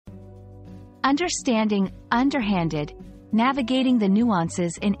Understanding Underhanded, navigating the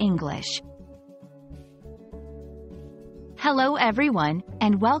nuances in English. Hello everyone,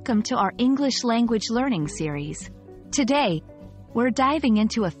 and welcome to our English language learning series. Today, we're diving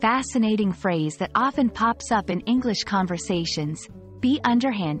into a fascinating phrase that often pops up in English conversations: be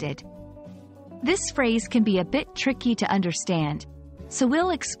underhanded. This phrase can be a bit tricky to understand, so we'll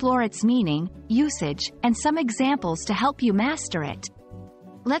explore its meaning, usage, and some examples to help you master it.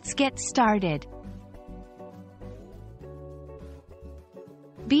 Let's get started.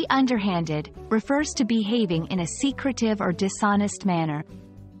 Be underhanded refers to behaving in a secretive or dishonest manner.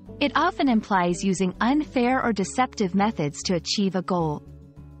 It often implies using unfair or deceptive methods to achieve a goal.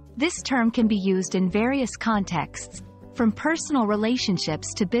 This term can be used in various contexts, from personal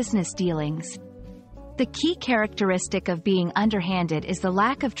relationships to business dealings. The key characteristic of being underhanded is the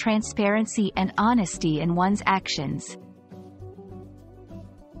lack of transparency and honesty in one's actions.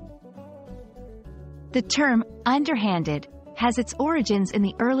 The term underhanded has its origins in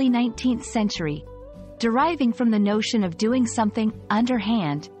the early 19th century, deriving from the notion of doing something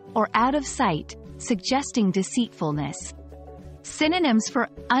underhand or out of sight, suggesting deceitfulness. Synonyms for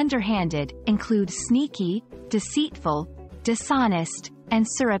underhanded include sneaky, deceitful, dishonest, and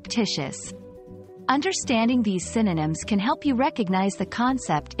surreptitious. Understanding these synonyms can help you recognize the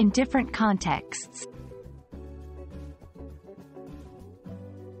concept in different contexts.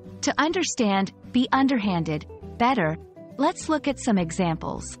 To understand be underhanded better, let's look at some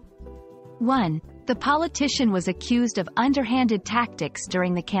examples. 1. The politician was accused of underhanded tactics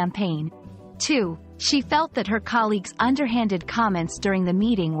during the campaign. 2. She felt that her colleagues' underhanded comments during the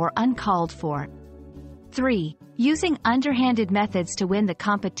meeting were uncalled for. 3. Using underhanded methods to win the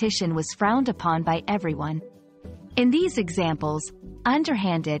competition was frowned upon by everyone. In these examples,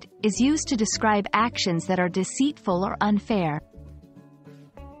 underhanded is used to describe actions that are deceitful or unfair.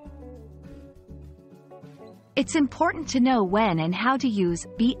 It's important to know when and how to use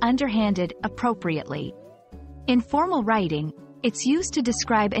be underhanded appropriately. In formal writing, it's used to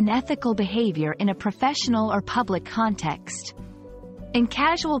describe unethical behavior in a professional or public context. In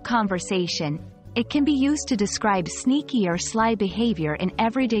casual conversation, it can be used to describe sneaky or sly behavior in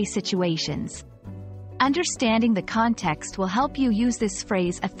everyday situations. Understanding the context will help you use this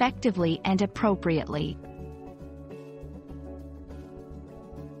phrase effectively and appropriately.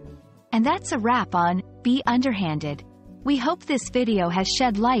 And that's a wrap on be underhanded. We hope this video has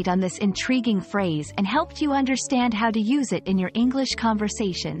shed light on this intriguing phrase and helped you understand how to use it in your English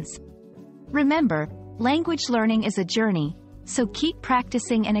conversations. Remember, language learning is a journey, so keep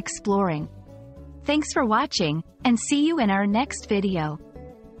practicing and exploring. Thanks for watching, and see you in our next video.